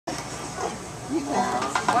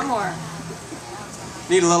One more.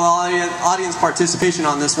 Need a little audience participation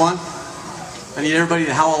on this one. I need everybody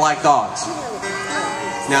to howl like dogs.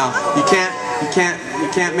 Now, you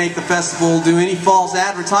can't make the festival do any false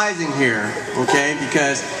advertising here, okay?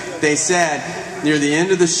 Because they said near the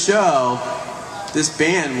end of the show, this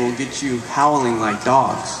band will get you howling like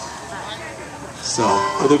dogs. So,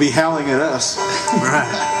 or they'll be howling at us. Right.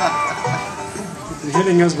 They're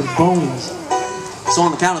hitting us with bones. So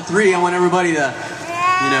on the count of 3, I want everybody to,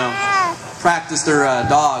 practice their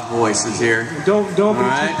dog voices here. Don't be too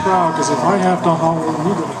proud, because if I have to howl,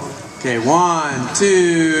 you do. Okay, 1,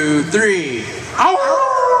 2, 3.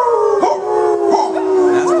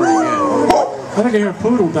 That's pretty good. I think I hear a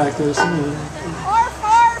poodle back there somewhere.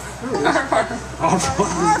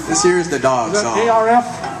 This here is the dog song. Is that ARF?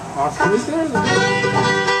 Is there?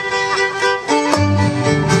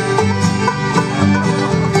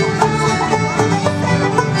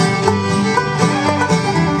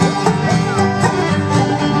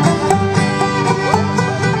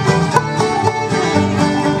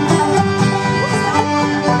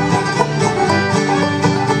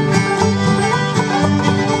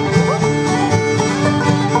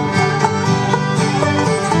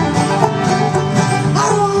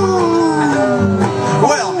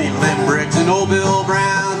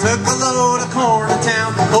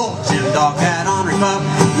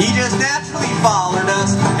 He just naturally followed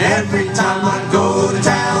us. Every time I go to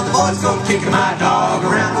town, the boys go kicking my dog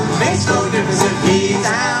around. Makes no difference if he's a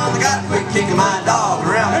hound. I gotta quit kicking my dog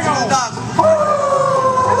around. Let's go, dogs.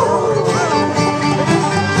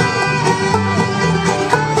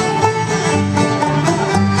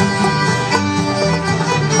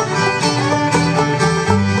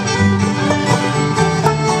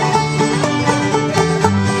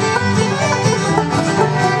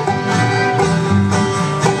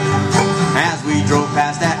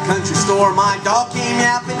 My dog came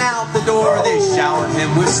yapping out the door. They showered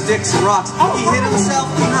him with sticks and rocks. He hid himself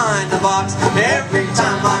behind the box. Every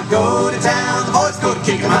time I go to town, the boys go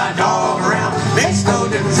kicking my dog around. Makes no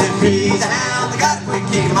difference if he's a hound. They gotta quit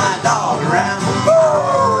kicking my dog around.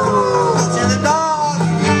 Woo! To the dog.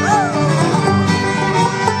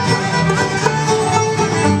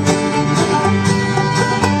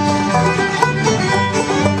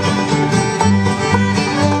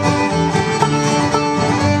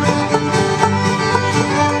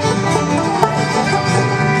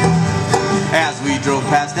 Drove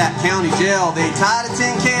past that county jail. They tied a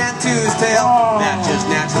tin can to his tail. That just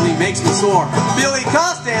naturally makes me sore. Billy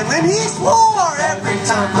Costanlin, he swore. Every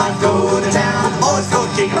time I go to town, the boys go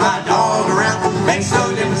kicking my dog around. Makes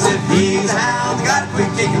no difference if he's a hound. They gotta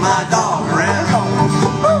quit kicking my dog around.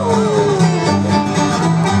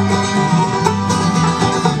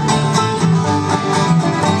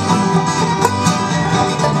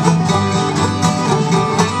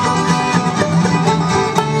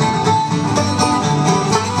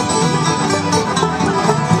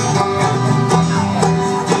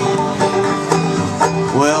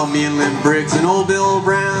 Well, me and Lynn Briggs and old Bill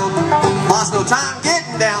Brown lost no time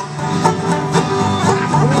getting down.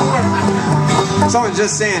 Someone's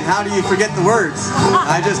just saying, how do you forget the words?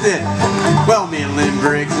 I just did. Well, me and Lynn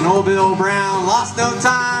Briggs and old Bill Brown lost no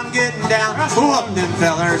time getting down. Whooped them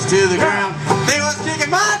fellers to the ground. They was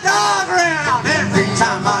kicking my dog around. Every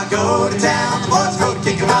time I go to town, the boys go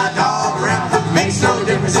kicking my dog around. Makes no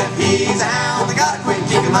difference if he's a hound. They gotta quit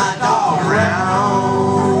kicking my dog around.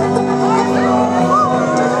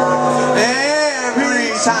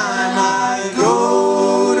 Time I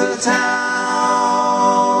go to town.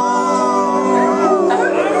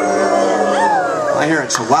 I hear a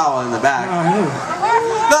chihuahua in the back.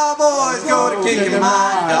 The boys go to kicking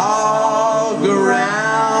my dog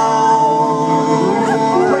around.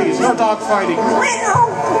 Please, no dog fighting.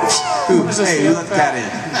 Hey, who let the cat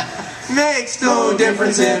in? Makes no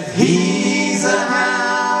difference if he's a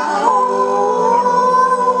hound.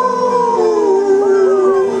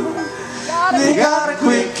 They gotta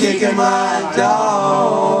quit kicking my dog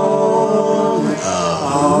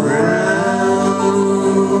around.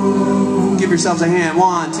 Give yourselves a hand.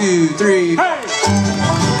 1, 2, 3. Hey!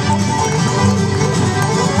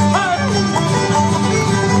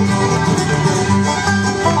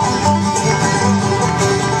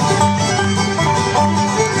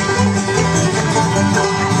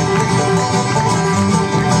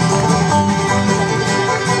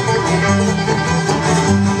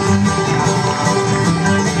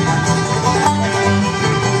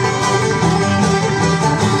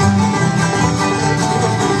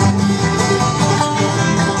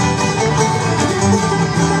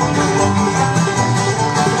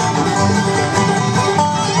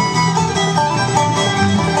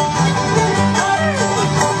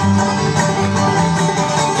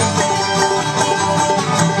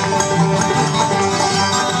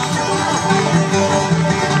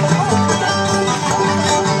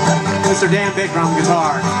 Dan Baker on the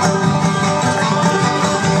guitar.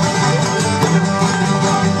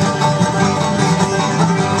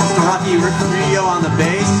 Mr. Rocky Rio on the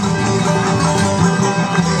bass.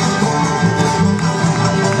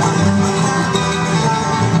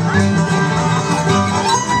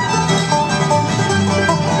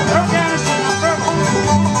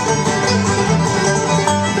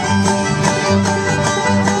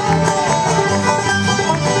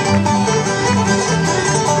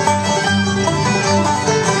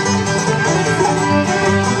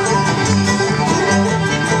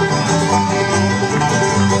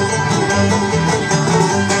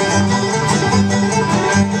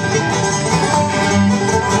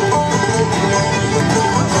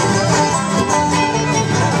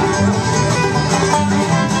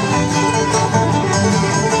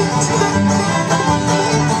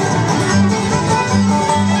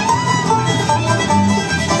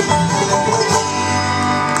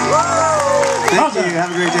 Thank you.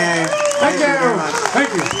 Have a great day. Thank you very much. Thank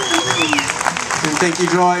you. And thank you,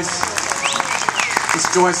 Joyce. This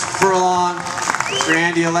is Joyce Furlong, Mr.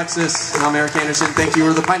 Andy Alexis, and I'm Eric Anderson. Thank you.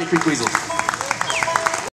 We're the Piney Creek Weasels.